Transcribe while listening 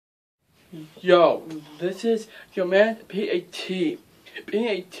Yo, this is your man P.A.T.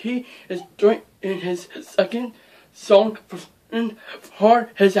 P.A.T. is doing in his second song for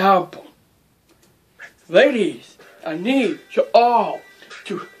his album. Ladies, I need you all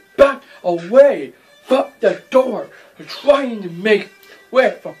to back away from the door. We're trying to make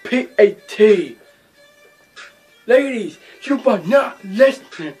way for P.A.T. Ladies, you are not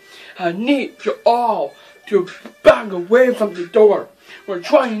listening. I need you all to back away from the door. We're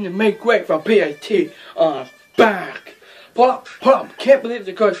trying to make way for P.A.T. Back. Pull up. Can't believe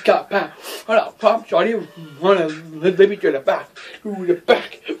the girls got back. Hold up, pull up, Johnny. Wanna leave me to the back. To the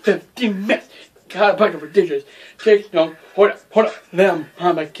back. 15 minutes. Got a bunch of dishes. Take no. Hold up. Them,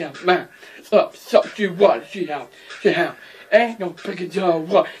 I'm a cat man. Up, so she what? She have. Ain't no picking to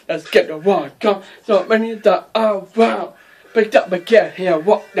one. Let's get the one. Come. So many that wow. Picked up again here.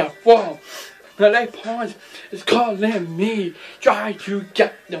 Walk that wall. The late pawns is calling me. Try to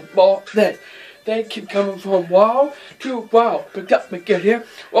get the ball. They keep coming from wall to wall. Picked up again here.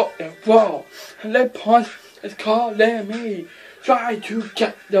 Walk that wall. The late pawns is calling me. Try to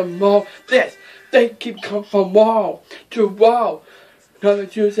get the ball. They keep coming from wall to wall. Another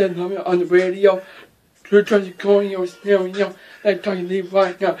Tuesday on the radio. You're trying to go in your stereo. They're talking to leave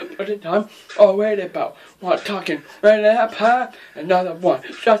right now. At the time, already about what talking. Right that part, another one.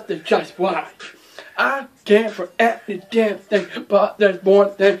 Just watch. I can't for any damn thing, but there's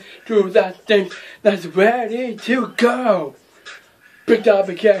more than to that thing that's ready to go. Picked up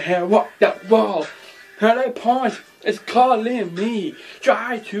again here, walk that wall. And they pawns is calling me.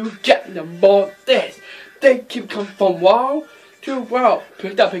 Try to get the ball. They keep coming from wall to wall.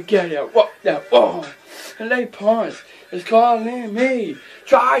 Picked up again here, walk that wall. And they pawns is calling me.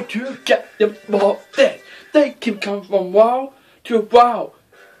 Try to get the ball. They keep coming from wall to wall.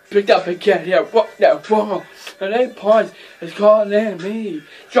 Picked up again here, walk that wall. And they pawns is calling me.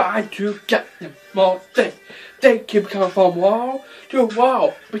 Try to get the ball. They keep coming from wall to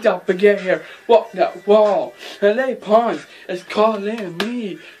wall. Picked up again here, walk that wall. And they pawns is calling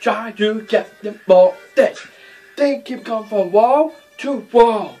me. Try to get the ball. They keep coming from wall to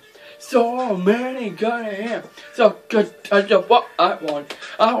wall. So many good hands, so good touch of what I want.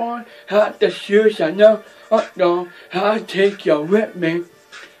 I want how the shoes I know. How to take you with me.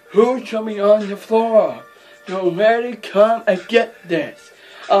 Who showed me on the floor? Don't ready come and get this.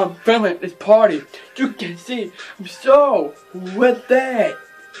 I'm filming this party. You can see I'm so with that.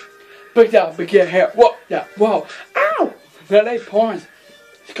 Picked up again here, walk that wall. Ow! The late points.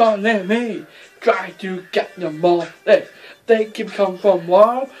 It's calling me. Try to get the ball. They keep coming from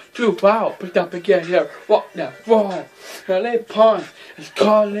wall to wall. Picked up again here, walk that wall. The late points is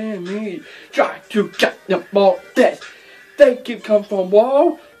calling me. Try to get the ball. They keep coming from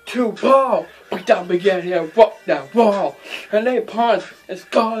wall to wall. Picked up again here, walk that wall. The late points is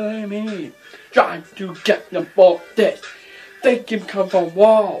calling me. Try to get the ball. They keep coming from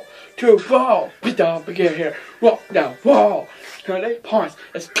wall to wall. Picked up again here, walk that wall. The late points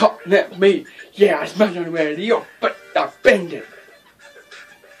is calling at me. Yeah, I smash on the radio, but I banged it.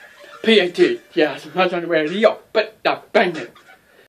 P.A.T. Yeah, I smash on the radio, but I banged it.